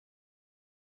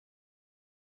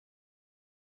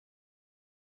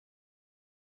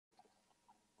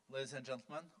Ladies and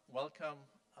gentlemen, welcome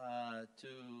to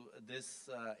this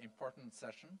important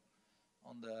session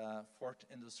on the Fourth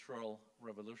Industrial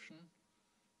Revolution.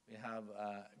 We have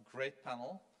a great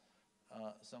panel,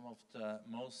 some of the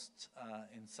most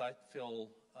insightful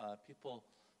people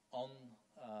on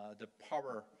the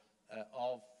power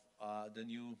of the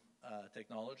new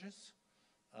technologies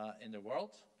in the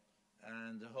world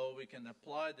and how we can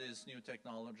apply these new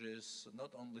technologies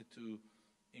not only to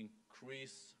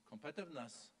increase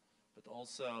competitiveness, but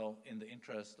also in the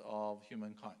interest of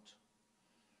humankind.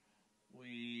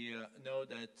 We know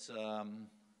that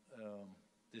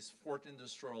this fourth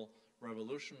industrial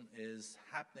revolution is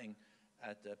happening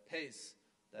at a pace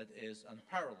that is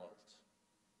unparalleled.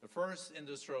 The first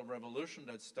industrial revolution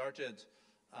that started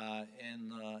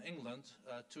in England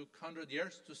took 100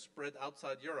 years to spread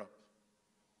outside Europe.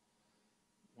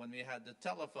 When we had the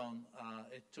telephone,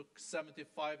 it took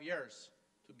 75 years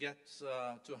to get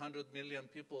to 100 million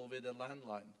people with a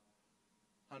landline,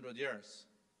 100 years.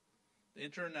 The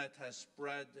internet has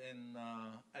spread in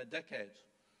a decade,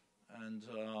 and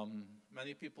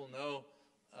many people know,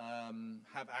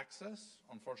 have access.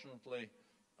 Unfortunately,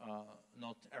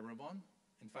 not everyone.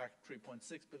 In fact,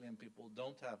 3.6 billion people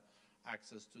don't have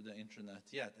access to the internet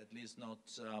yet, at least not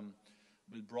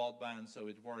with broadband, so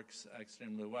it works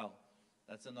extremely well.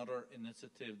 That's another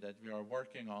initiative that we are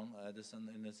working on. This is an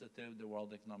initiative, the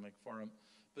World Economic Forum.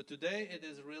 But today it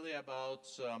is really about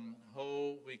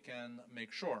how we can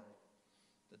make sure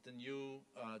that the new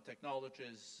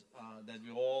technologies that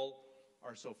we all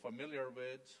are so familiar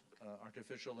with,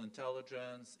 artificial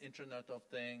intelligence, Internet of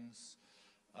Things,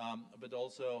 but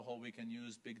also how we can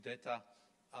use big data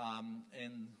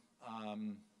in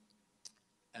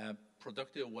a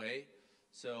productive way,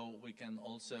 so we can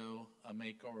also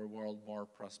make our world more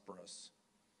prosperous.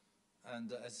 And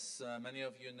as many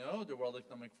of you know, the World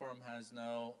Economic Forum has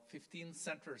now 15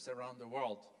 centers around the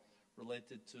world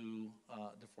related to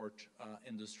the fourth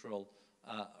industrial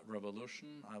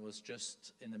revolution. I was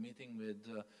just in a meeting with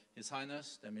His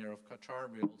Highness, the Emir of Qatar.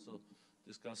 We also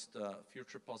discussed the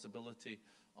future possibility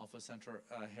of a center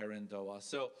here in Doha.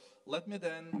 So let me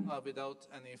then, without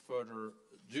any further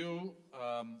ado,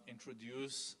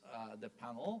 introduce the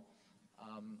panel.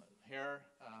 Here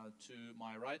to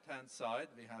my right-hand side,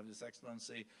 we have His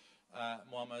Excellency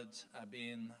Mohammed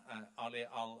bin Ali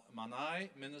Al Mannai,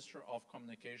 Minister of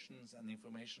Communications and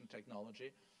Information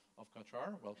Technology of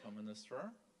Qatar. Welcome,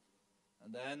 Minister.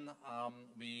 And then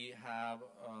we have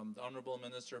the Honorable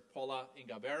Minister Paula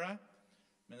Ingabire,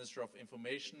 Minister of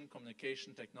Information,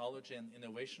 Communication, Technology and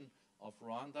Innovation of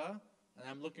Rwanda. And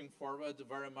I'm looking forward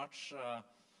very much,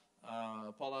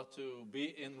 Paula, to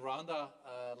be in Rwanda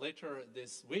later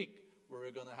this week, where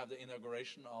we're going to have the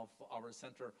inauguration of our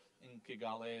center in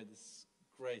Kigali. It's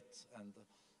great. And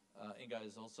Inga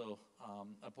is also,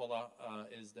 Paula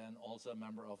is then also a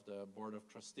member of the Board of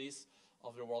Trustees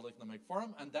of the World Economic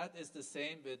Forum. And that is the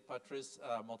same with Patrice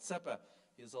Motsepe.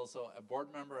 He's also a board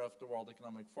member of the World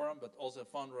Economic Forum, but also a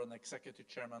founder and executive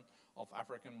chairman of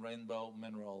African Rainbow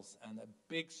Minerals, and a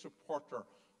big supporter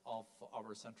of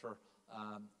our center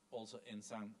also in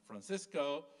San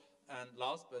Francisco. And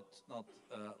last but not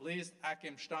least,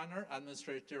 Achim Steiner,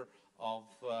 administrator of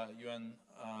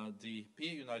UNDP,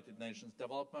 United Nations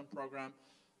Development Program,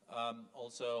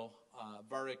 also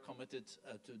very committed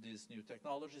to these new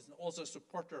technologies, and also a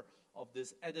supporter of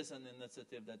this Edison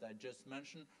initiative that I just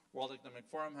mentioned. World Economic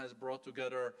Forum has brought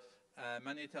together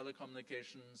many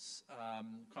telecommunications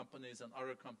companies and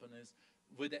other companies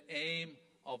with the aim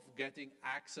of getting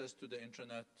access to the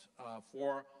internet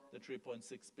for the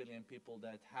 3.6 billion people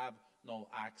that have no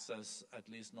access, at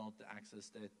least not the access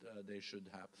that they should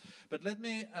have. But let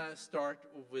me start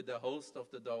with the host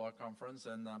of the Doha conference,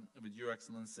 and with Your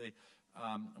Excellency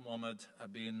Mohammed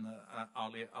bin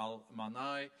Ali Al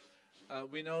Mannai.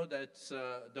 We know that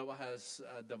Doha has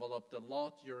developed a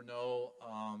lot. You know,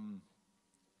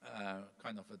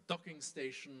 kind of a docking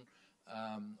station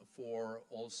for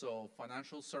also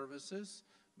financial services.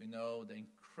 We know the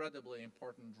incredibly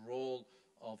important role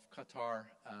of Qatar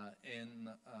in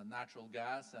natural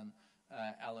gas and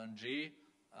LNG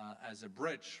as a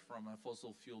bridge from a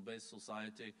fossil fuel-based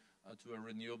society to a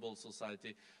renewable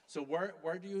society. So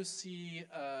where do you see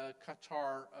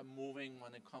Qatar moving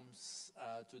when it comes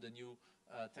to the new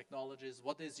technologies?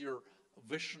 What is your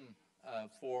vision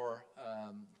for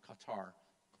Qatar?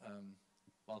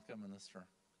 Welcome, Minister.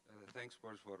 Thanks,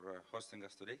 Paul, for hosting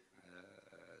us today.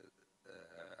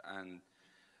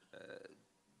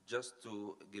 Just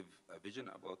to give a vision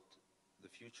about the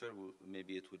future,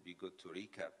 maybe it would be good to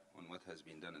recap on what has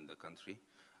been done in the country.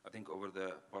 I think over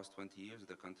the past 20 years,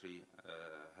 the country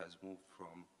has moved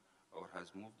from or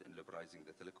has moved in liberalizing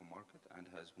the telecom market and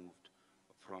has moved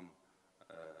from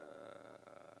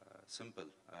simple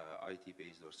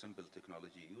IT-based or simple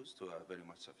technology use to very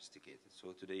much sophisticated.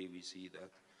 So today we see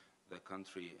that the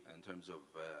country, in terms of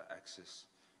access,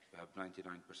 we have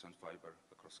 99% fiber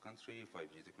across country,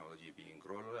 5G technology being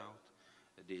rolled out.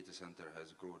 A data center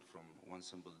has grown from one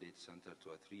simple data center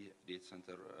to a 3 data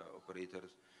center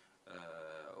operators,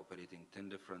 operating 10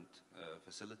 different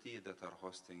facilities that are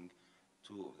hosting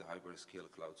 2 of the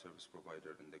hyperscale cloud service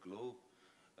providers in the globe.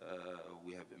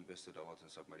 We have invested a lot in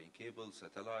submarine cable,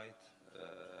 satellite,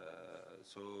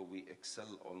 so we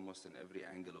excel almost in every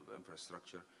angle of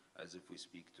infrastructure as if we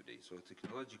speak today. So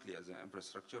technologically, as an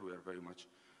infrastructure, we are very much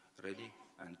ready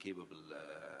and capable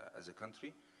as a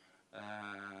country.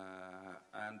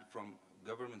 And from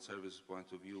government service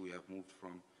point of view, we have moved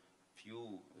from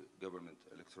few government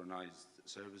electronized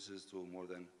services to more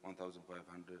than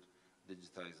 1,500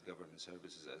 digitized government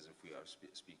services as if we are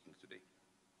speaking today.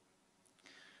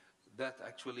 That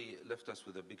actually left us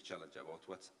with a big challenge about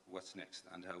what's next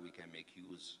and how we can make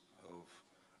use of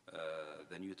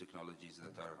the new technologies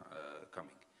that are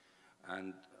coming.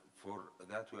 And for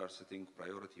that, we are setting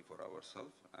priority for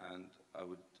ourselves, and I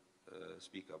would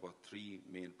speak about 3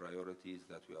 main priorities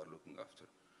that we are looking after.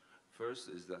 First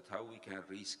is that how we can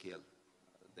rescale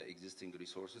the existing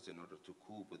resources in order to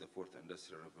cope with the 4th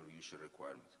industrial revolution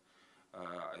requirement.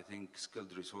 I think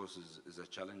skilled resources is a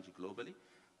challenge globally,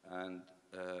 and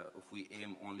if we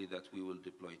aim only that we will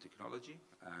deploy technology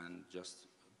and just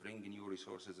bring new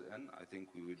resources in, I think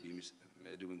we would be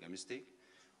doing a mistake.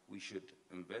 We should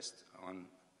invest on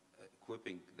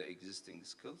equipping the existing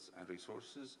skills and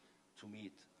resources to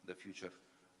meet the future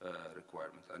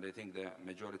requirement. And I think the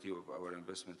majority of our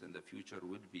investment in the future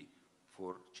would be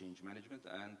for change management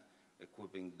and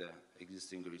equipping the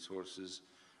existing resources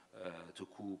to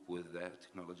cope with the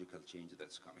technological change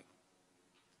that's coming.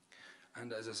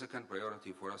 And as a second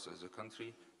priority for us as a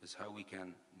country is how we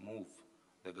can move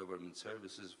the government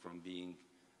services from being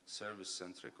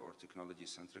service-centric or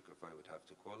technology-centric, if I would have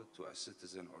to call it, to a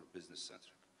citizen or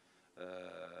business-centric.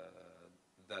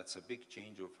 That's a big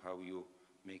change of how you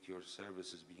make your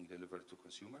services being delivered to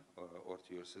consumer or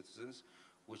to your citizens,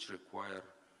 which require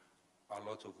a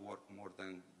lot of work more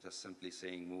than just simply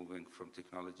saying moving from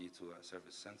technology to a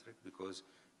service-centric, because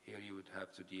here you would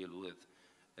have to deal with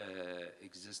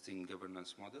existing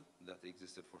governance model that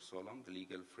existed for so long, the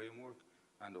legal framework,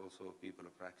 and also people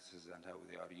practices and how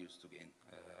they are used to gain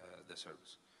the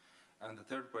service. And the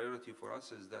third priority for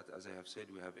us is that, as I have said,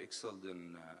 we have excelled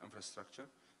in infrastructure,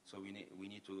 so we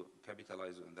need to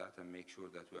capitalize on that and make sure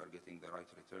that we are getting the right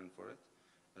return for it.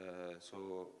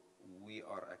 So we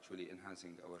are actually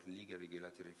enhancing our legal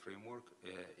regulatory framework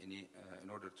in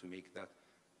order to make that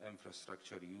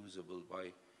infrastructure usable by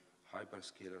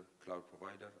hyperscaler cloud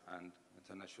provider and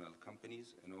international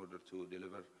companies in order to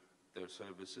deliver their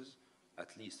services, at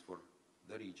least for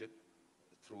the region,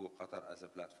 through Qatar as a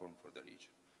platform for the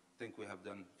region. I think we have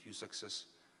done few success,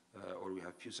 or we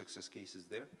have few success cases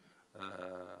there,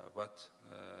 but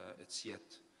it's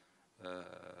yet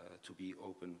to be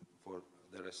open for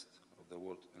the rest of the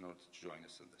world in order to join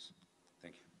us in this.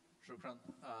 Thank you. Shukran,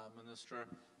 Minister.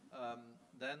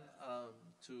 Then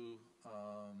to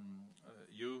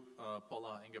you,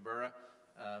 Paula Ingabire,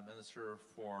 Minister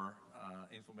for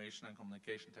Information and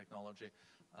Communication Technology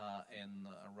in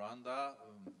Rwanda.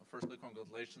 Firstly,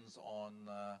 congratulations on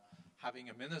having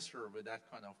a minister with that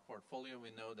kind of portfolio.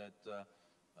 We know that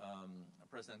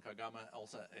President Kagame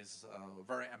also is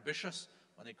very ambitious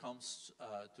when it comes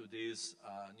to these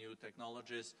new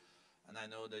technologies. And I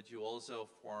know that you also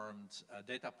formed a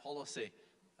data policy,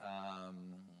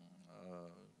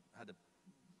 had a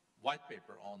white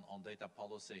paper on data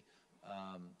policy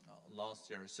last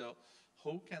year. So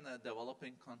how can a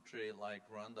developing country like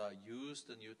Rwanda use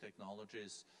the new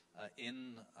technologies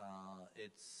in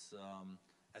its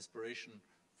aspiration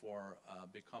for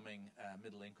becoming a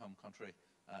middle-income country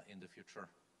in the future?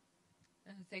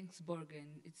 Thanks,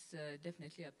 Borgen. It's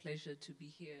definitely a pleasure to be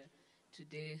here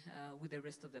today with the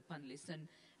rest of the panelists. And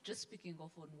just speaking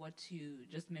off on what you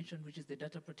just mentioned, which is the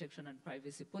data protection and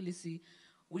privacy policy,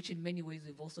 which in many ways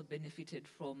we've also benefited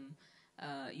from,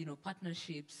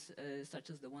 partnerships such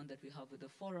as the one that we have with the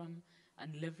Forum,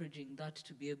 and leveraging that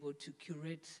to be able to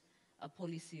curate a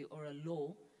policy or a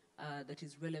law that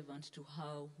is relevant to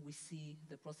how we see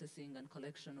the processing and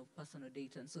collection of personal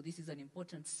data. And so this is an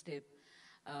important step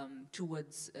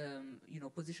towards,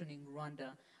 positioning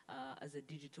Rwanda as a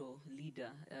digital leader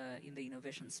in the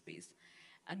innovation space.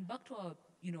 And back to our,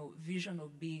 vision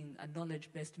of being a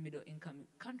knowledge-based middle-income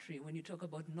country, when you talk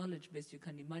about knowledge-based, you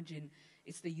can imagine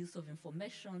it's the use of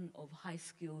information, of high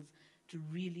skills, to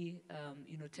really,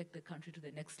 take the country to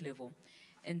the next level.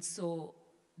 And so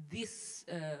this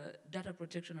data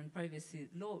protection and privacy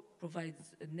law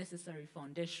provides a necessary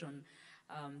foundation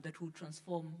that will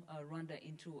transform Rwanda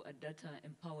into a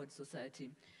data-empowered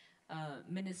society.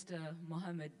 Minister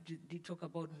Mohammed did talk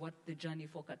about what the journey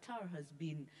for Qatar has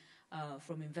been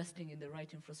from investing in the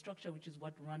right infrastructure, which is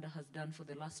what Rwanda has done for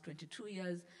the last 22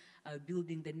 years,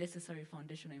 building the necessary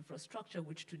foundational infrastructure,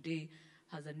 which today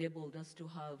has enabled us to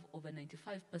have over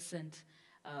 95%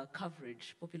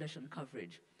 coverage, population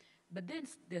coverage. But then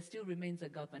there still remains a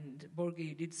gap, and Borge,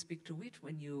 you did speak to it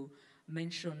when you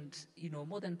mentioned,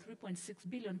 more than 3.6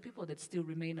 billion people that still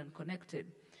remain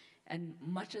unconnected. And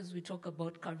much as we talk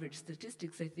about coverage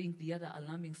statistics, I think the other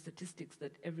alarming statistics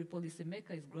that every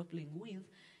policymaker is grappling with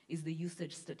is the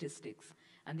usage statistics.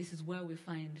 And this is where we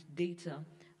find data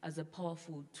as a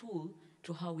powerful tool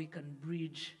to how we can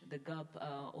bridge the gap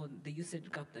or the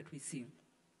usage gap that we see.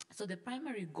 So the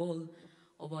primary goal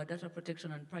of our data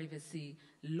protection and privacy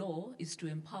law is to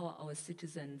empower our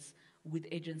citizens with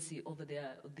agency over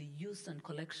the use and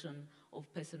collection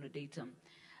of personal data.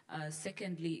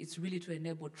 Secondly, it's really to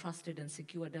enable trusted and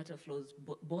secure data flows,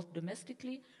 both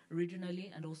domestically,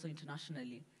 regionally, and also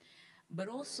internationally. But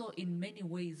also, in many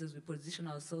ways, as we position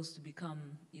ourselves to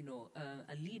become,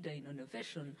 a leader in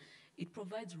innovation, it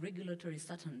provides regulatory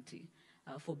certainty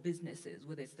for businesses,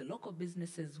 whether it's the local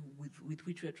businesses with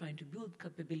which we are trying to build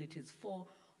capabilities for,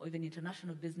 or even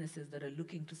international businesses that are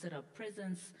looking to set up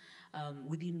presence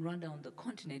within Rwanda on the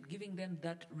continent, giving them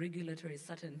that regulatory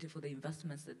certainty for the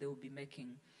investments that they will be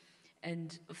making.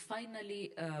 And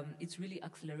finally, it's really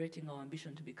accelerating our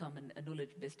ambition to become a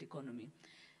knowledge-based economy.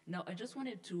 Now, I just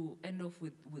wanted to end off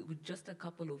with just a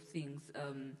couple of things.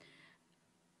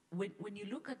 When you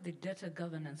look at the data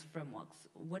governance frameworks,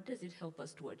 what does it help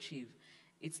us to achieve?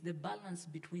 It's the balance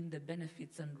between the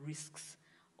benefits and risks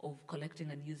of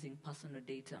collecting and using personal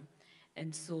data.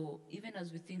 And so even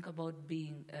as we think about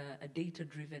being a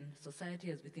data-driven society,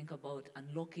 as we think about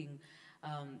unlocking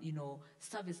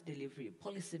service delivery,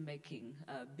 policy making,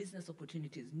 business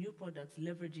opportunities, new products,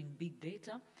 leveraging big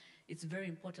data, it's very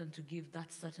important to give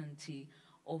that certainty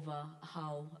over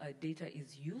how data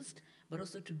is used, but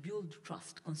also to build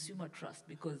trust, consumer trust,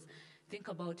 because think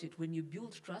about it, when you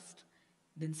build trust,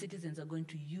 then citizens are going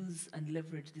to use and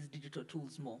leverage these digital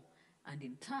tools more. And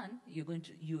in turn, you're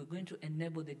going to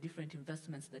enable the different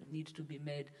investments that need to be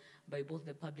made by both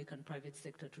the public and private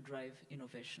sector to drive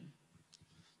innovation.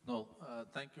 No,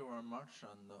 thank you very much,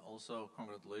 and also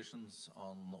congratulations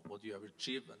on what you have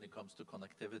achieved when it comes to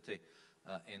connectivity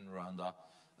in Rwanda.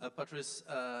 Patrice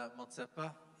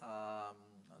Motsepe,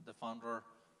 the founder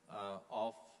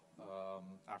of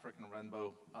African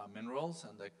Rainbow Minerals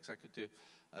and the executive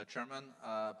chairman.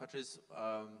 Patrice,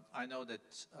 I know that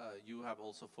you have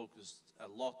also focused a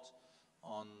lot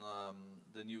on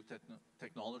the new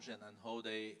technology and how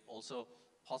they also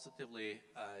positively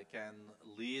can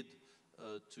lead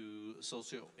to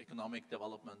socio-economic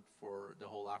development for the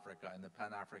whole Africa in the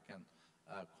Pan-African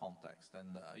context.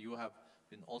 And you have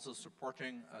been also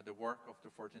supporting the work of the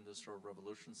Fourth Industrial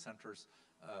Revolution Centers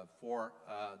for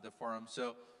the forum.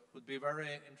 So would be very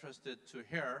interested to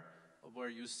hear where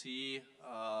you see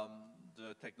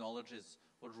the technologies,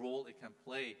 what role it can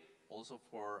play also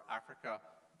for Africa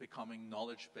becoming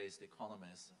knowledge-based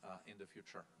economies in the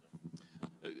future.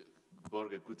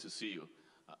 Borge, good to see you.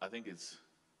 I think it's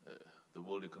the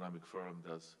World Economic Forum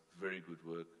does very good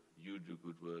work, you do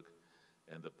good work,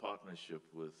 and the partnership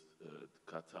with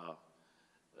Qatar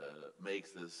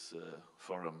makes this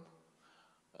forum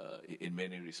in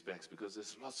many respects, because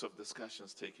there's lots of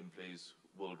discussions taking place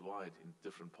worldwide in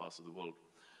different parts of the world.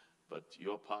 But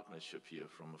your partnership here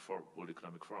from a World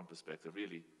Economic Forum perspective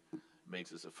really makes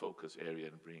this a focus area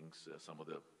and brings some of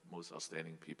the most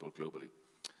outstanding people globally.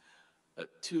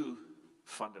 Two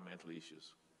fundamental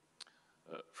issues.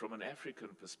 From an African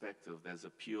perspective, there's a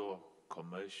pure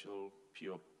commercial,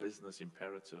 pure business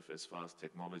imperative as far as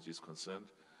technology is concerned.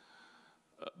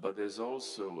 But there's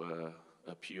also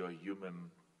a pure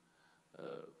human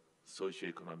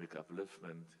socioeconomic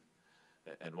upliftment.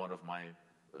 And one of my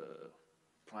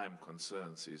prime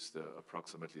concerns is the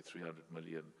approximately 300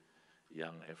 million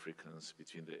young Africans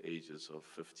between the ages of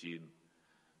 15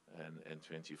 and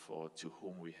 24 to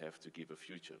whom we have to give a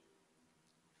future.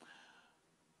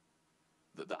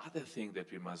 The other thing that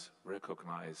we must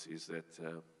recognize is that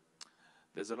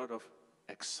there's a lot of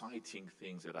exciting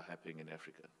things that are happening in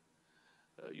Africa.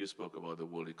 You spoke about the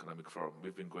World Economic Forum.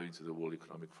 We've been going to the World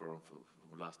Economic Forum for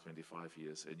the last 25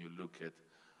 years, and you look at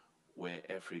where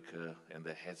Africa and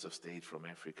the heads of state from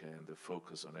Africa and the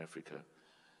focus on Africa,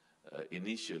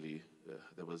 initially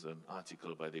there was an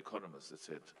article by the economists that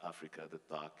said Africa, the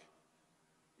dark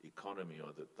economy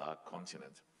or the dark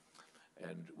continent.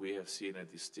 And we have seen a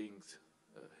distinct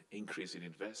increase in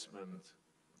investment,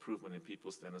 improvement in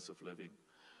people's standards of living.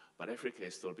 But Africa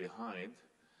is still behind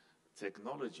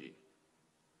technology,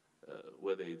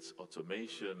 whether it's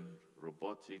automation,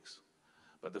 robotics.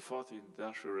 But the fourth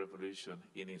industrial revolution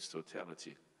in its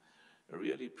totality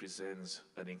really presents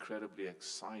an incredibly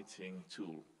exciting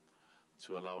tool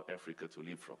to allow Africa to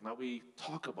leapfrog. Now we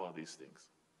talk about these things,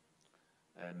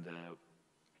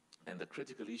 and the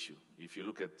critical issue, if you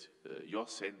look at your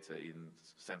center in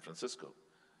San Francisco,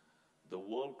 the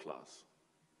world-class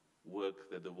work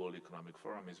that the World Economic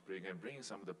Forum is bringing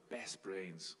some of the best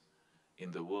brains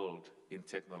in the world in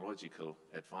technological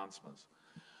advancements.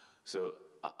 So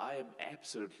I am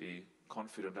absolutely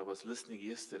confident. I was listening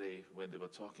yesterday when they were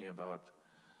talking about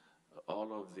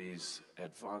all of these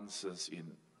advances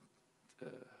in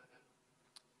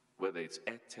whether it's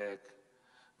edtech,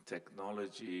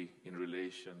 technology in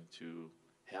relation to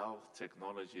health,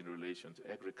 technology in relation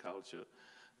to agriculture,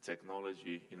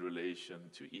 technology in relation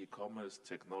to e-commerce,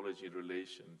 technology in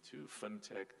relation to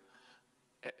fintech,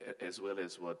 as well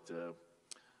as what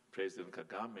President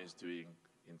Kagame is doing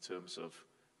in terms of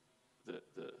the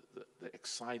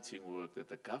exciting work that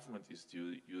the government is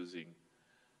doing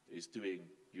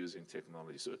using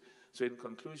technology. So in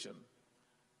conclusion,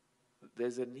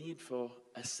 there's a need for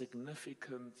a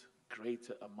significant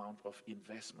greater amount of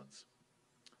investments.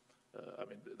 I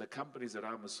mean, the companies that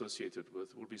I'm associated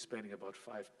with will be spending about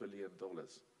 $5 billion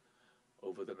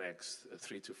over the next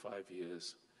 3 to 5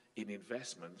 years in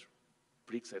investment,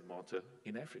 bricks and mortar,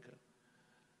 in Africa.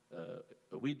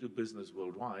 We do business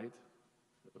worldwide,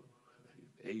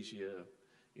 in Asia,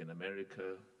 in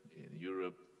America, in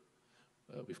Europe.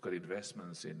 We've got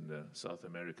investments in South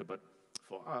America, but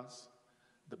for us,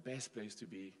 the best place to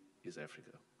be is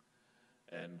Africa.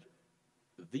 And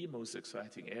the most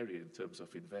exciting area in terms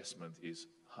of investment is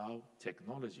how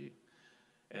technology,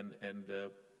 and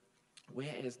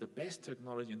whereas the best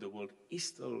technology in the world is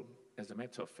still, as a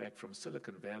matter of fact, from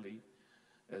Silicon Valley,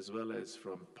 as well as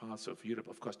from parts of Europe.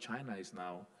 Of course, China is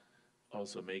now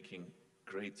also making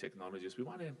great technologies. We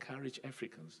want to encourage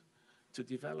Africans to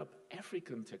develop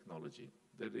African technology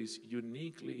that is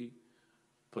uniquely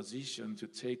positioned to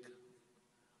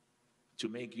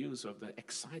make use of the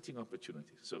exciting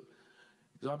opportunities. So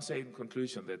I'm saying in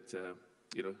conclusion that,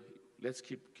 let's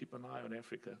keep an eye on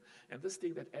Africa. And this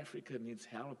thing that Africa needs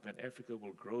help and Africa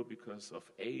will grow because of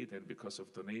aid and because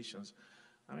of donations.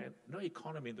 I mean, no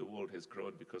economy in the world has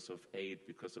grown because of aid,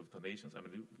 because of donations. I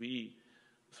mean, we,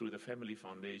 through the Family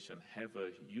Foundation, have a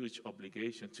huge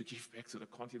obligation to give back to the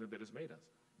continent that has made us.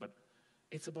 But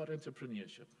it's about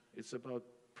entrepreneurship. It's about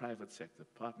private sector,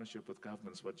 partnership with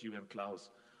governments, what you and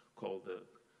Klaus call the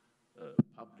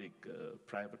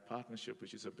public-private partnership,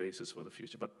 which is a basis for the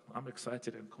future. But I'm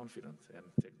excited and confident, and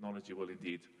technology will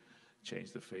indeed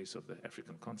change the face of the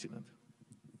African continent.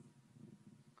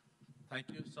 Thank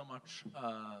you so much,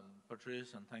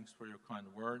 Patrice, and thanks for your kind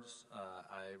words.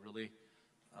 I really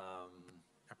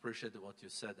appreciate what you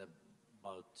said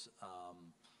about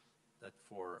that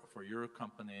for your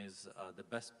companies, the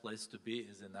best place to be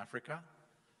is in Africa.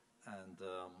 And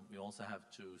we also have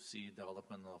to see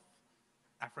development of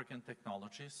African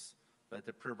technologies, but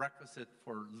the prerequisite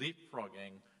for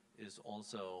leapfrogging is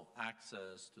also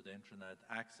access to the internet,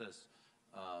 access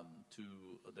to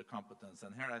the competence.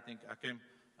 And here I think Akim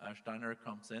Steiner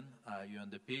comes in,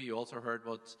 UNDP. You also heard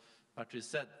what Patrice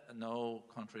said. No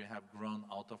country have grown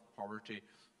out of poverty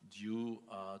due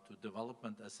to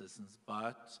development assistance,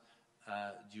 but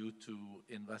due to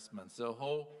investment. So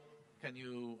how can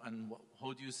you, and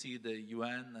how do you see the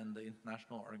UN and the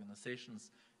international organizations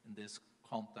in this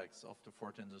context of the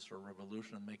fourth industrial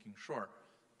revolution, making sure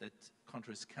that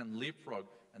countries can leapfrog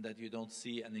and that you don't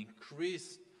see an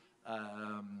increased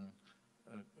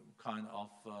kind of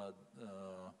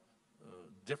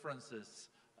differences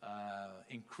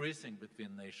increasing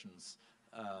between nations,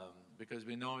 because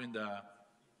we know in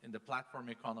the platform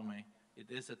economy it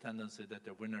is a tendency that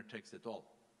the winner takes it all.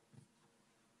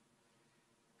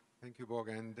 Thank you, Borg.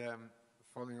 And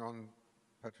following on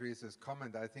Patrice's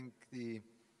comment, I think the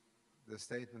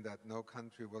statement that no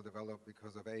country will develop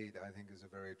because of aid, I think is a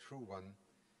very true one.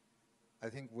 I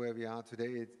think where we are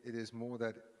today, it is more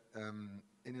that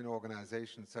in an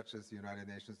organization such as the United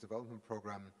Nations Development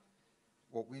Programme,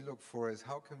 what we look for is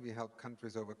how can we help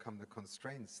countries overcome the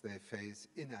constraints they face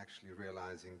in actually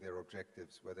realizing their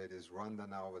objectives, whether it is Rwanda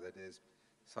now, whether it is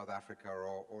South Africa,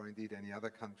 or indeed any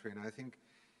other country. And I think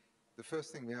the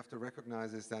first thing we have to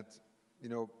recognize is that,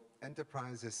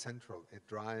 enterprise is central. It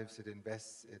drives, it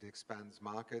invests, it expands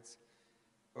markets.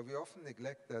 But we often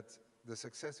neglect that the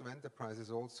success of enterprise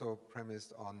is also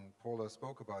premised on, Paula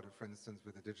spoke about it, for instance,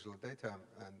 with the digital data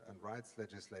and rights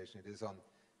legislation. It is on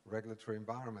regulatory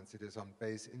environments, it is on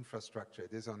base infrastructure,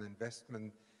 it is on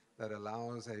investment that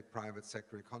allows a private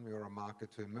sector economy or a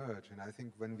market to emerge. And I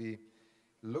think when we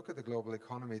look at the global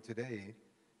economy today,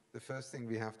 the first thing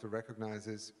we have to recognize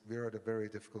is we're at a very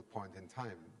difficult point in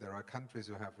time. There are countries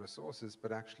who have resources,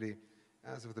 but actually,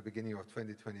 as of the beginning of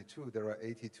 2022, there are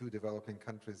 82 developing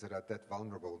countries that are debt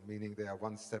vulnerable, meaning they are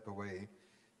one step away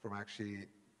from actually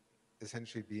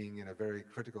essentially being in a very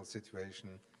critical situation,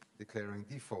 declaring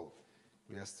default.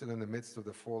 We are still in the midst of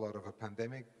the fallout of a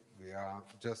pandemic. We are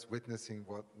just witnessing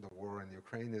what the war in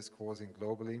Ukraine is causing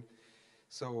globally.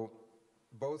 So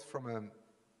both from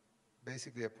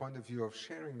basically a point of view of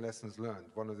sharing lessons learned,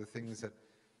 one of the things that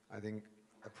I think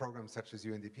a program such as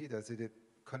UNDP does, it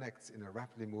connects in a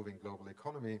rapidly moving global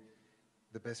economy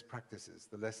the best practices,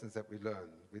 the lessons that we learn.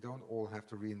 We don't all have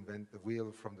to reinvent the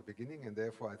wheel from the beginning, and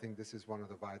therefore I think this is one of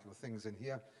the vital things. And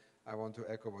here I want to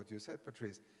echo what you said,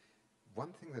 Patrice.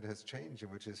 One thing that has changed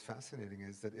and which is fascinating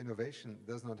is that innovation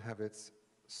does not have its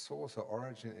source or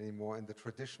origin anymore in the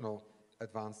traditional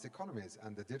advanced economies,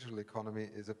 and the digital economy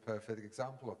is a perfect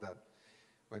example of that.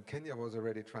 When Kenya was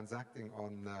already transacting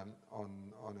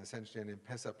on essentially an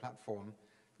M-Pesa platform,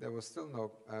 there was still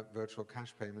no virtual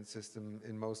cash payment system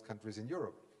in most countries in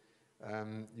Europe.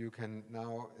 You can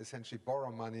now essentially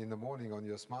borrow money in the morning on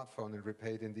your smartphone and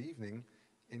repay it in the evening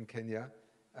in Kenya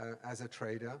as a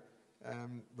trader,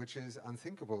 which is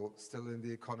unthinkable still in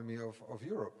the economy of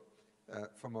Europe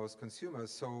for most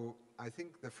consumers. So I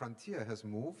think the frontier has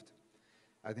moved.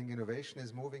 I think innovation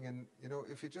is moving, and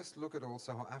if you just look at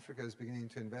also how Africa is beginning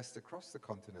to invest across the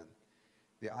continent,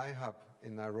 the iHub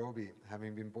in Nairobi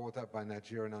having been bought up by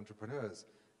Nigerian entrepreneurs,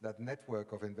 that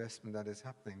network of investment that is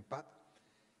happening. But,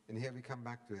 and here we come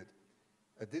back to it,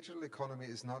 a digital economy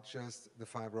is not just the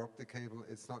fiber optic cable,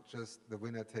 it's not just the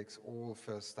winner takes all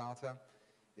first starter,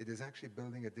 it is actually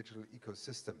building a digital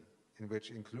ecosystem in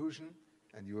which inclusion,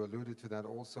 and you alluded to that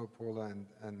also, Paula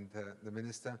and the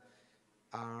Minister,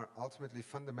 are ultimately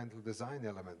fundamental design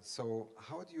elements. So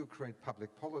how do you create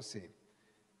public policy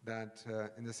that,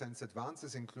 in a sense,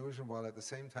 advances inclusion while at the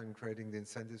same time creating the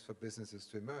incentives for businesses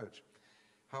to emerge?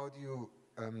 How do you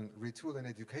retool an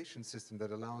education system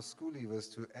that allows school leavers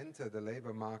to enter the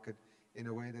labor market in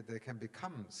a way that they can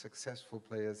become successful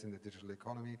players in the digital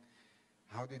economy?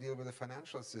 How do you deal with a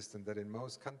financial system that in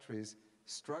most countries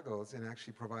struggles in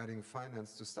actually providing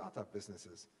finance to startup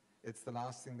businesses? It's the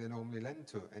last thing they normally lend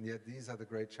to, and yet these are the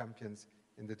great champions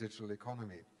in the digital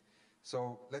economy.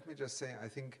 So let me just say, I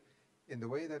think in the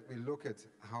way that we look at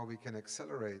how we can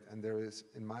accelerate, and there is,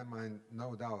 in my mind,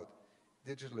 no doubt,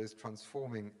 digital is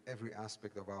transforming every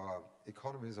aspect of our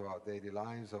economies, of our daily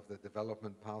lives, of the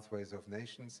development pathways of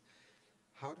nations.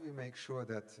 How do we make sure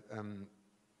that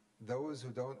those who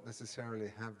don't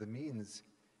necessarily have the means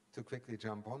to quickly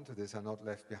jump onto this are not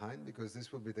left behind, because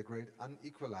this will be the great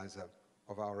unequalizer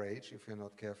of our age if you're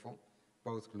not careful,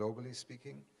 both globally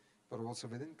speaking, but also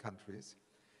within countries.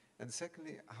 And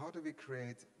secondly, how do we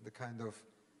create the kind of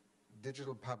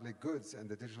digital public goods and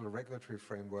the digital regulatory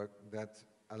framework that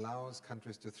allows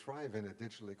countries to thrive in a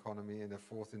digital economy in a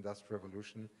fourth industrial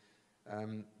revolution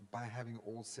by having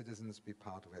all citizens be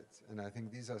part of it? And I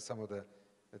think these are some of the,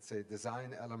 let's say,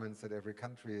 design elements that every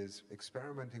country is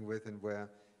experimenting with, and where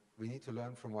we need to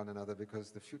learn from one another,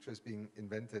 because the future is being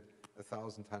invented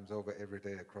 1,000 times over every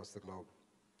day across the globe.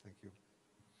 Thank you.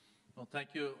 Well, thank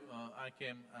you,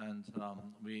 Akim, and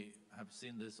we have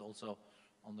seen this also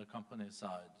on the company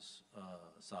side.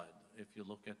 If you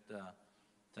look at the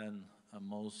 10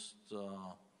 most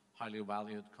highly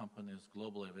valued companies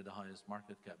globally with the highest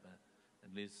market cap,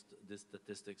 at least these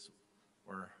statistics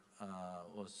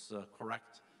was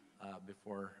correct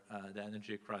before the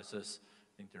energy crisis.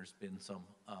 I think there's been some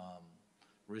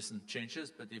recent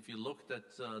changes, but if you looked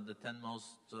at the 10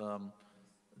 most,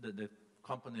 the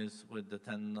companies with the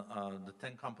 10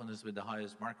 companies with the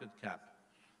highest market cap,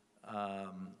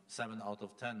 7 out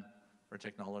of 10 were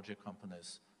technology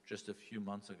companies just a few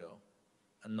months ago,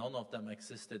 and none of them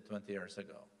existed 20 years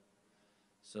ago.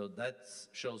 So that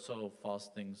shows how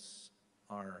fast things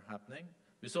are happening.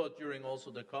 We saw it during also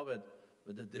the COVID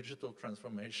with the digital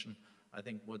transformation. I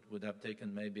think what would have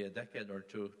taken maybe a decade or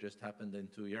two just happened in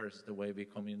 2 years, the way we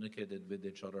communicated with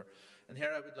each other. And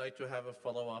here I would like to have a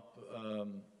follow-up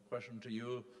question to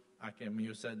you, Akim.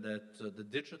 You said that the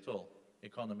digital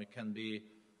economy can be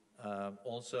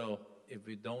also, if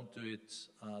we don't do it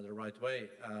the right way,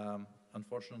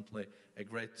 unfortunately, a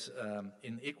great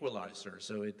inequalizer.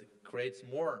 So it creates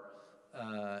more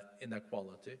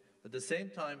inequality. At the same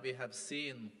time, we have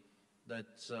seen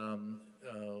that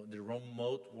the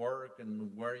remote work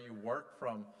and where you work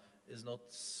from is not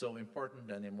so important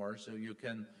anymore. So you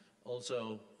can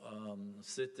also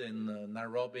sit in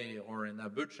Nairobi or in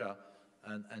Abuja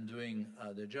and doing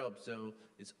the job. So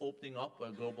it's opening up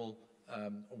a global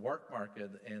work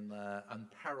market in an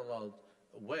unparalleled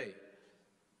way.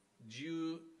 Do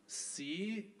you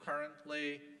see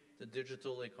currently the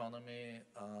digital economy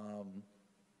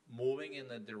moving in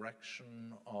the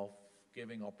direction of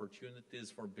giving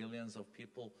opportunities for billions of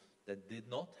people that did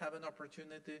not have an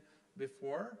opportunity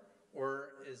before? Or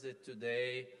is it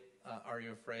today, are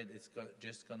you afraid it's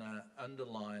just going to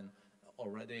underline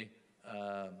already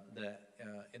the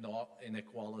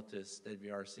inequalities that we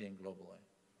are seeing globally?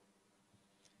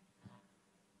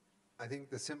 I think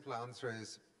the simple answer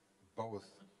is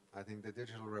both. I think the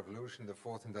digital revolution, the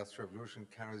fourth industrial revolution,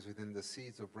 carries within the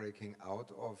seeds of breaking out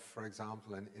of, for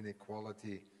example, an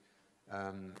inequality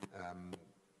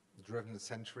driven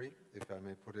century, if I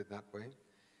may put it that way,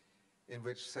 in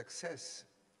which success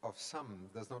of some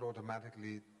does not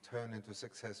automatically turn into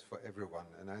success for everyone.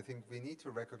 And I think we need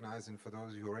to recognize, and for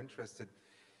those who are interested,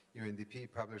 UNDP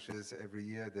publishes every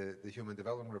year the Human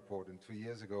Development Report, and 2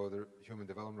 years ago the Human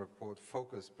Development Report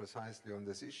focused precisely on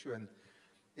this issue. And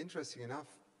interesting enough,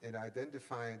 it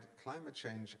identified climate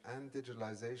change and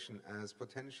digitalization as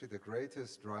potentially the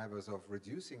greatest drivers of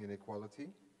reducing inequality,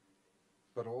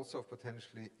 but also of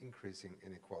potentially increasing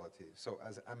inequality, so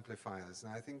as amplifiers.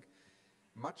 And I think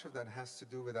much of that has to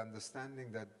do with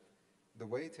understanding that the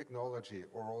way technology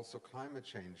or also climate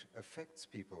change affects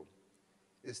people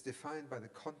is defined by the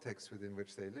context within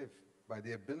which they live, by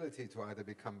the ability to either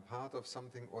become part of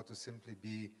something or to simply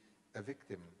be a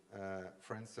victim,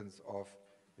 for instance, of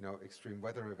extreme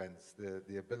weather events,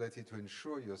 the ability to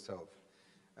insure yourself.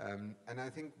 And I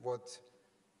think what,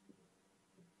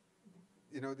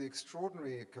 the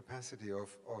extraordinary capacity of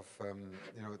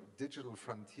digital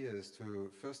frontiers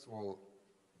to, first of all,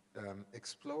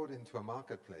 explode into a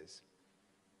marketplace.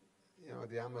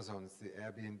 The Amazons, the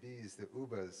Airbnbs, the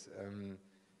Ubers.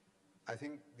 I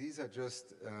think these are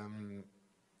just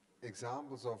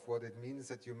examples of what it means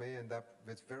that you may end up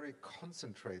with very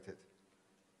concentrated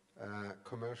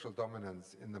commercial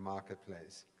dominance in the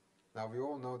marketplace. Now, we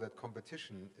all know that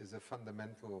competition is a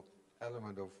fundamental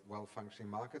element of well-functioning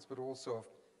markets, but also of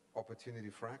opportunity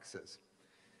for access.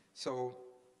 So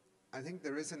I think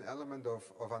there is an element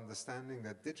of understanding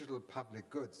that digital public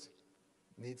goods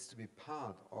needs to be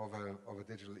part of a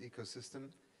digital ecosystem,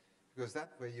 because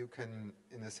that way you can,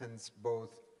 in a sense,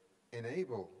 both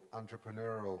enable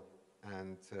entrepreneurial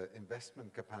and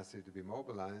investment capacity to be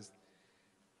mobilized,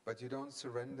 but you don't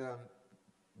surrender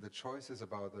the choices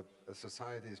about a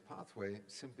society's pathway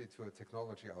simply to a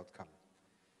technology outcome.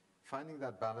 Finding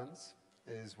that balance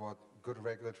is what good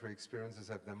regulatory experiences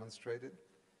have demonstrated.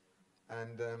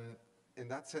 And in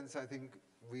that sense, I think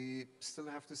we still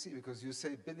have to see, because you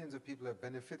say billions of people have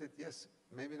benefited. Yes,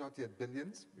 maybe not yet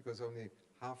billions, because only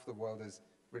half the world is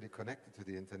really connected to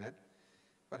the internet.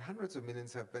 But hundreds of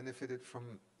millions have benefited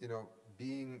from,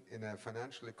 being in a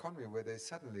financial economy where they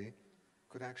suddenly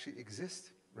could actually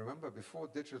exist. Remember, before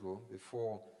digital,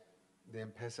 before the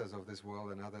M-Pesas of this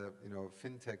world and other,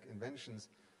 fintech inventions,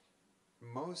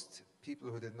 most people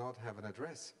who did not have an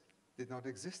address did not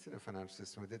exist in a financial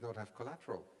system, did not have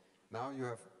collateral. Now you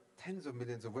have tens of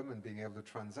millions of women being able to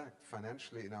transact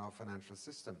financially in our financial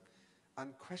system.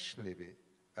 Unquestionably,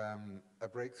 a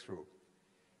breakthrough.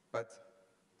 But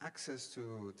access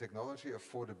to technology,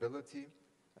 affordability,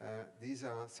 these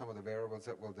are some of the variables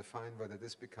that will define whether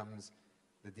this becomes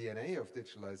the DNA of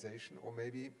digitalization, or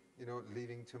maybe,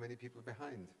 leaving too many people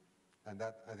behind. And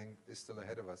that, I think, is still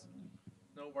ahead of us.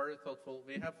 No, very thoughtful.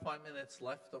 We have 5 minutes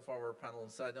left of our panel,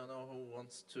 so I don't know who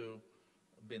wants to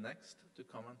be next to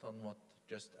comment on what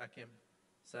just Akim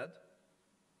said.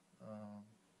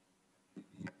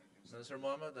 Mr.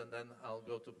 Mohammed, and then I'll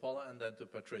go to Paula, and then to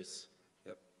Patrice.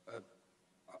 Yep.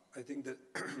 I think that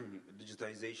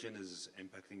digitization is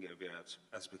impacting every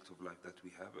aspect of life that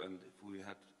we have, and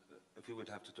if we would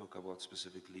have to talk about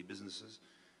specifically businesses,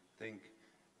 I think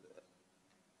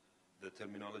the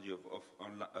terminology of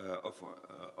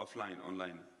offline,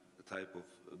 online type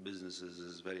of businesses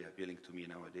is very appealing to me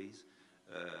nowadays.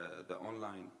 The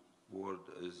online world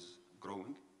is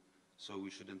growing, so we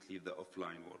shouldn't leave the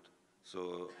offline world.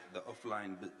 So the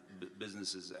offline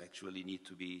businesses actually need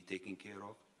to be taken care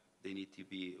of. They need to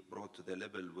be brought to the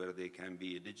level where they can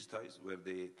be digitized, where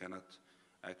they cannot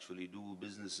actually do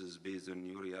businesses based on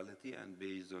new reality and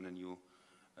based on a new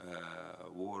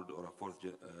world or a fourth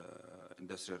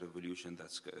industrial revolution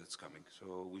that's coming.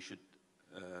 So we should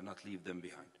not leave them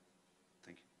behind.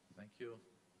 Thank you. Thank you.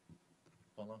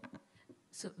 Paula?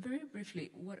 So very briefly,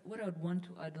 what I would want to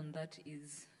add on that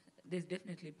is there's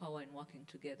definitely power in working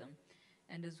together.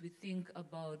 And as we think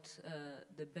about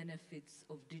the benefits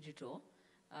of digital,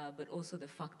 but also the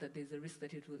fact that there's a risk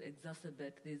that it will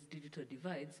exacerbate these digital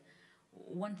divides,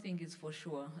 one thing is for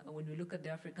sure, when we look at the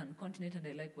African continent, and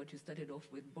I like what you started off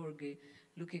with, Borge,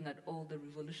 looking at all the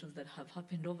revolutions that have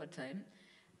happened over time,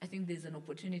 I think there's an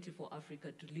opportunity for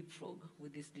Africa to leapfrog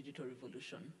with this digital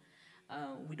revolution.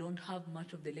 We don't have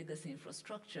much of the legacy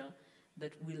infrastructure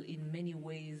that will in many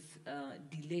ways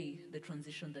delay the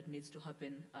transition that needs to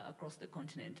happen across the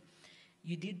continent.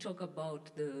 You did talk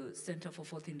about the Center for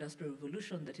Fourth Industrial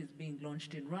Revolution that is being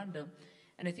launched in Rwanda.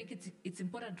 And I think it's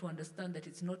important to understand that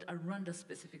it's not a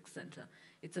Rwanda-specific center.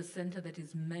 It's a center that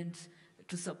is meant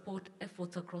to support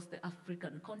efforts across the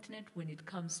African continent when it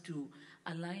comes to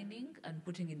aligning and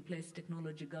putting in place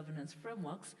technology governance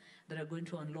frameworks that are going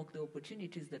to unlock the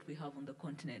opportunities that we have on the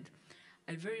continent.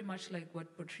 I very much like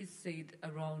what Patrice said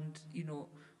around,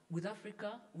 with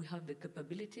Africa, we have the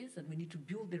capabilities and we need to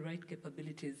build the right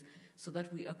capabilities so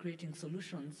that we are creating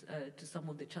solutions to some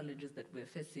of the challenges that we're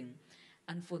facing.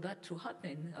 And for that to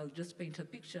happen, I'll just paint a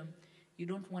picture. You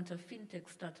don't want a fintech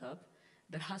startup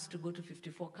that has to go to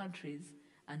 54 countries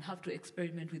and have to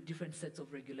experiment with different sets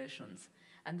of regulations.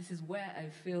 And this is where I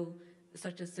feel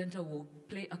such a center will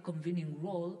play a convening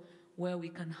role where we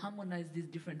can harmonize these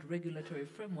different regulatory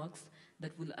frameworks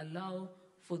that will allow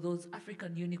for those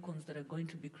African unicorns that are going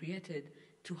to be created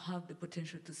to have the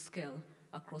potential to scale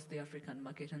across the African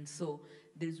market. And so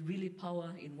there's really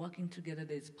power in working together.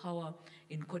 There's power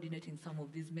in coordinating some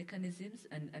of these mechanisms.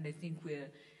 And I think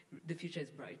the future is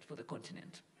bright for the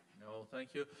continent. No,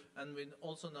 thank you. And we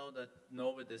also know that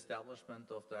with the establishment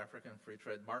of the African free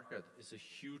trade market is a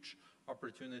huge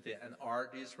opportunity. And are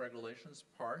these regulations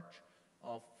part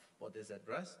of what is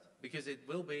addressed? Because it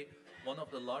will be one of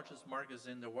the largest markets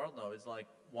in the world now. It's like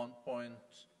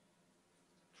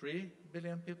 1.3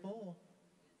 billion people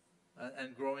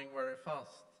and growing very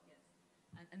fast. Yes.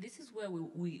 And this is where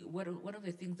one of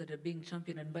the things that are being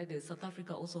championed, and by the way, South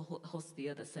Africa also hosts the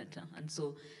other center. And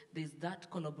so there's that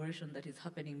collaboration that is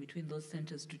happening between those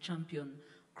centers to champion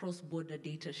cross-border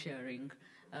data sharing,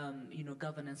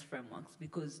 governance frameworks.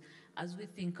 Because as we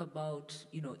think about,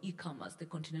 e-commerce, the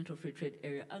Continental Free Trade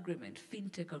Area Agreement,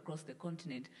 fintech across the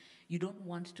continent, you don't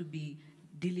want to be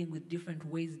dealing with different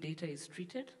ways data is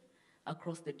treated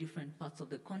across the different parts of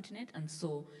the continent. And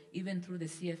so even through the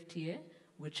CFTA,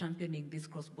 we're championing these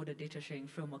cross-border data sharing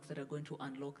frameworks that are going to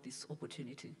unlock this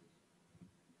opportunity.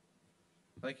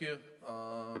 Thank you,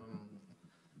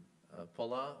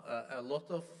 Paula. A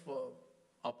lot of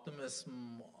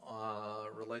optimism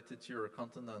related to your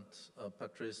continent,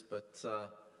 Patrice, but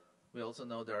we also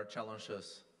know there are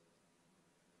challenges.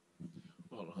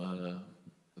 Well,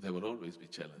 there will always be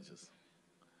challenges.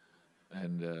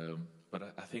 And,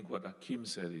 but I think what Akim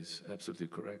said is absolutely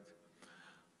correct.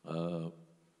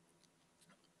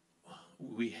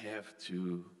 We have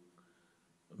to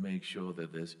make sure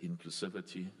that there's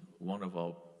inclusivity. One of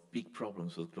our big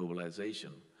problems with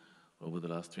globalization over the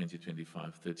last 20,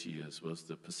 25, 30 years was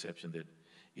the perception that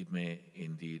it may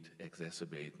indeed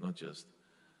exacerbate not just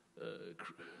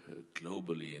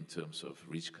globally in terms of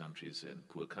rich countries and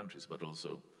poor countries, but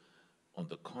also on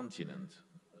the continent,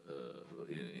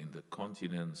 in the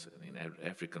continents, in the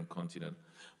African continent,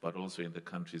 but also in the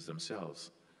countries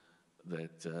themselves,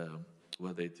 that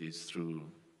whether it is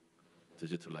through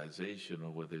digitalization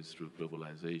or whether it's through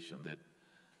globalization, that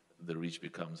the rich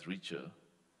becomes richer,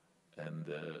 and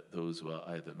those who are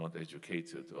either not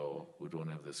educated or who don't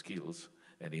have the skills.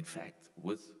 And in fact,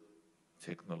 with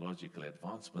technological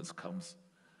advancements comes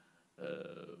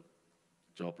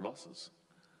job losses,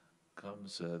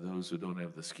 comes those who don't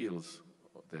have the skills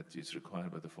that is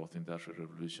required by the Fourth Industrial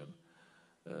Revolution.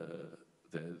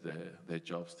 Their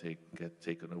jobs get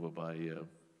taken over by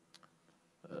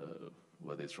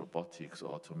whether it's robotics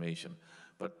or automation.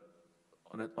 But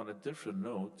on a different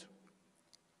note,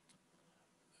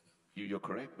 you're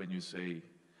correct when you say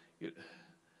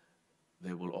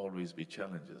there will always be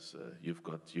challenges.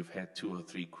 You've had 2 or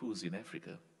 3 coups in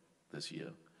Africa this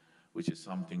year, which is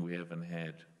something we haven't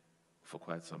had for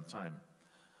quite some time.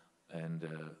 And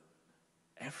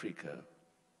Africa,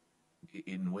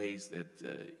 in ways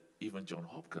that even John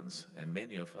Hopkins and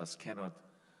many of us cannot,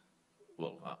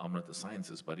 well, I'm not a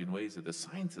scientist, but in ways that the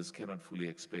scientists cannot fully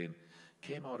explain,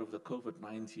 came out of the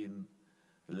COVID-19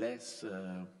 less,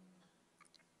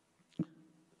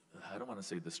 I don't want to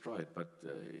say destroyed, but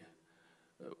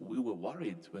we were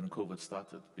worried when COVID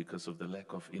started because of the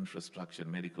lack of infrastructure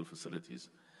and medical facilities.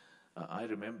 I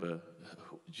remember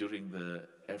during the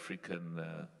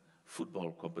African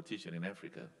football competition in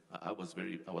Africa, I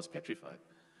was petrified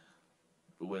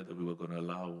whether we were going to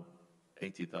allow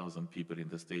 80,000 people in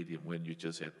the stadium when you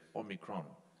just had Omicron.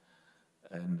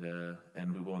 And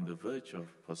we were on the verge of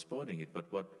postponing it. But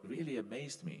what really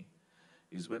amazed me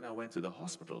is when I went to the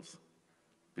hospitals,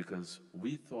 because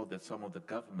we thought that some of the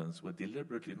governments were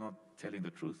deliberately not telling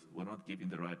the truth, were not giving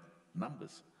the right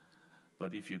numbers.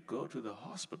 But if you go to the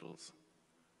hospitals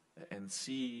and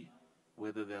see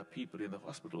whether there are people in the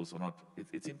hospitals or not,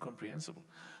 it's incomprehensible.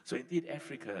 So indeed,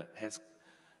 Africa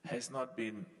has not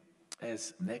been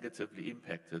as negatively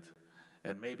impacted.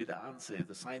 And maybe the answer,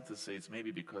 the scientists say it's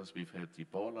maybe because we've had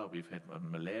Ebola, we've had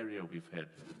malaria, we've had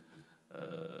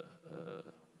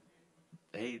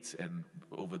AIDS, and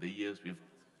over the years we've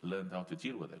learned how to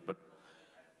deal with it. But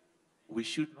we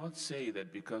should not say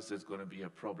that because there's going to be a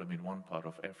problem in one part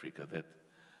of Africa that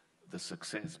the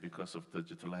success because of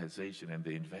digitalization and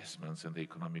the investments and the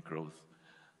economic growth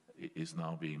is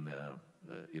now being,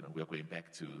 we're going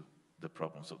back to the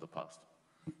problems of the past.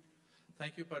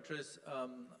 Thank you, Patrice.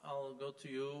 I'll go to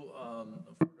you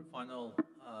for the final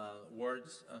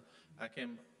words.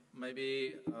 Akim,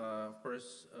 maybe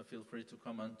first feel free to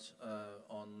comment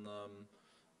on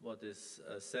what is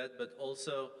said, but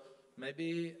also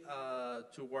maybe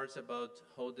 2 words about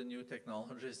how the new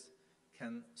technologies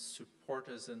can support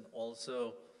us in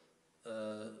also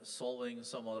solving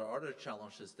some of the other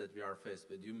challenges that we are faced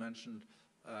with. You mentioned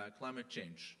climate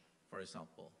change, for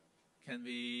example. Can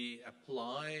we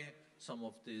apply some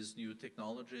of these new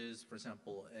technologies, for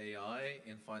example, AI,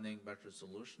 in finding better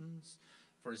solutions?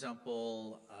 For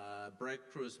example,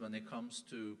 breakthroughs when it comes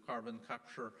to carbon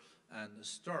capture and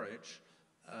storage.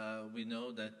 We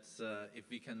know that if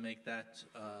we can make that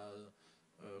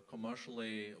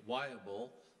commercially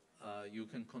viable, you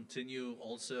can continue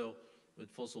also with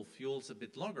fossil fuels a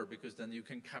bit longer, because then you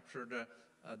can capture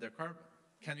the carbon.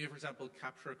 Can you, for example,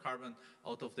 capture carbon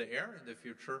out of the air in the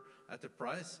future at a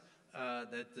price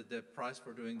that the price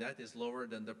for doing that is lower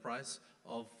than the price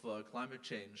of climate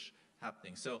change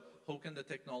happening? So how can the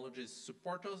technologies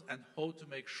support us, and how to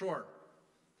make sure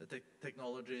that the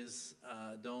technologies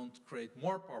don't create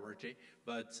more poverty,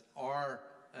 but are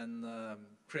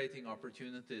creating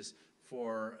opportunities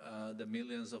for the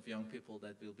millions of young people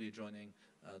that will be joining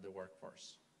the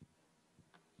workforce?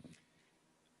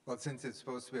 Well, since it's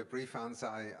supposed to be a brief answer,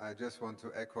 I just want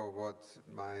to echo what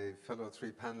my fellow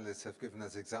 3 panelists have given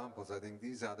as examples. I think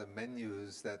these are the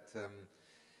menus that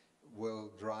will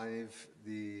drive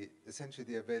essentially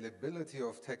the availability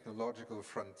of technological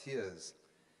frontiers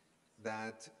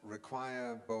that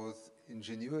require both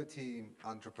ingenuity,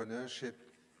 entrepreneurship,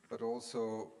 but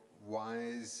also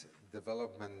wise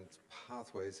development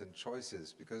pathways and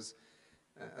choices. Because,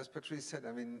 as Patrice said,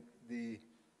 I mean,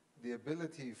 the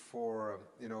ability for,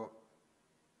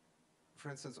 for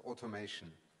instance,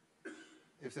 automation.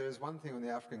 If there is one thing on the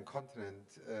African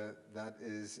continent that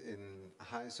is in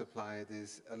high supply, it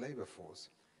is a labor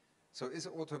force. So is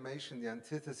automation the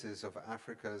antithesis of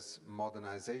Africa's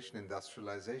modernization,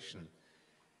 industrialization?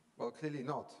 Well, clearly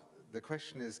not. The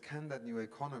question is, can that new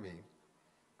economy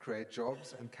create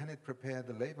jobs, and can it prepare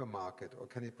the labor market, or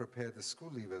can it prepare the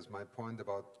school leavers? My point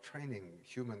about training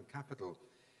human capital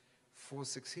for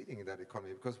succeeding in that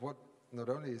economy. Because not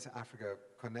only is Africa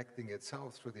connecting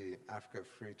itself through the Africa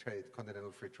Free Trade,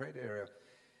 Continental Free Trade Area,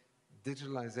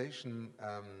 digitalization,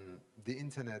 the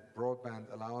internet,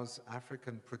 broadband allows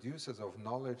African producers of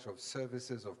knowledge, of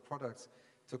services, of products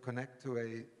to connect to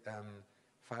a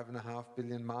 5.5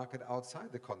 billion market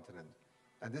outside the continent.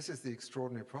 And this is the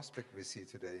extraordinary prospect we see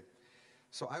today.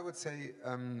 So I would say,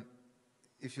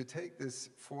 if you take this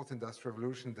 4th industrial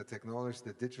revolution, the technology,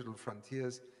 the digital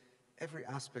frontiers, every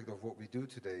aspect of what we do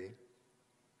today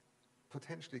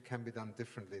potentially can be done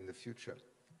differently in the future.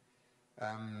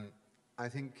 I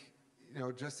think,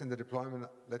 just in the deployment,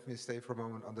 let me stay for a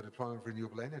moment on the deployment of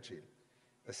renewable energy,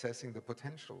 assessing the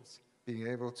potentials, being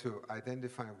able to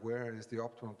identify where is the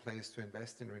optimal place to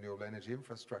invest in renewable energy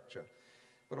infrastructure,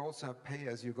 but also have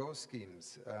pay-as-you-go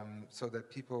schemes so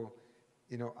that people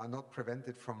are not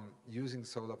prevented from using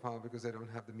solar power because they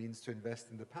don't have the means to invest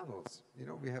in the panels.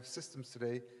 We have systems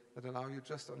today that allow you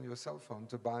just on your cell phone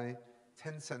to buy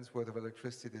 10 cents worth of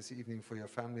electricity this evening for your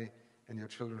family and your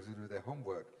children to do their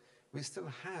homework. We still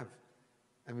have,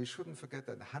 and we shouldn't forget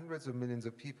that, hundreds of millions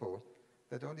of people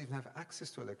that don't even have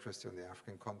access to electricity on the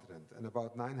African continent, and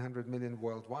about 900 million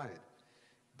worldwide.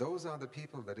 Those are the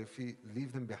people that, if we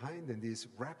leave them behind in these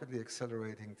rapidly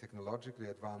accelerating, technologically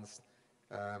advanced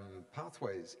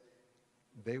pathways,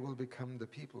 they will become the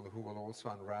people who will also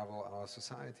unravel our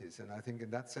societies. And I think in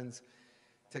that sense,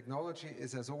 technology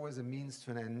is, as always, a means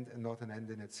to an end and not an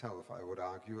end in itself, I would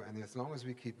argue. And as long as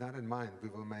we keep that in mind, we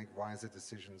will make wiser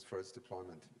decisions for its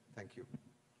deployment. Thank you.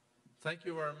 Thank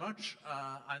you very much.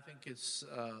 I think it's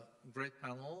a great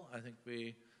panel. I think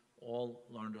we all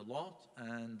learned a lot,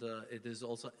 and it is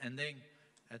also ending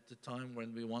at the time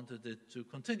when we wanted it to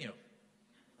continue.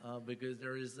 Because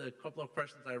there is a couple of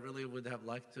questions I really would have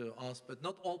liked to ask, but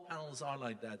not all panels are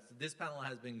like that. This panel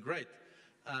has been great.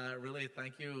 Really,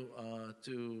 thank you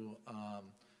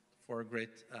for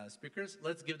great speakers.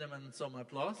 Let's give them some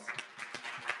applause.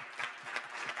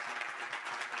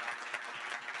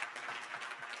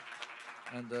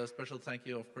 And a special thank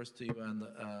you, of course, to you and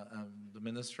the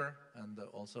minister, and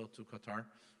also to Qatar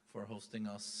for hosting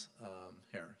us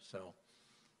here. So,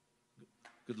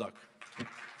 good luck.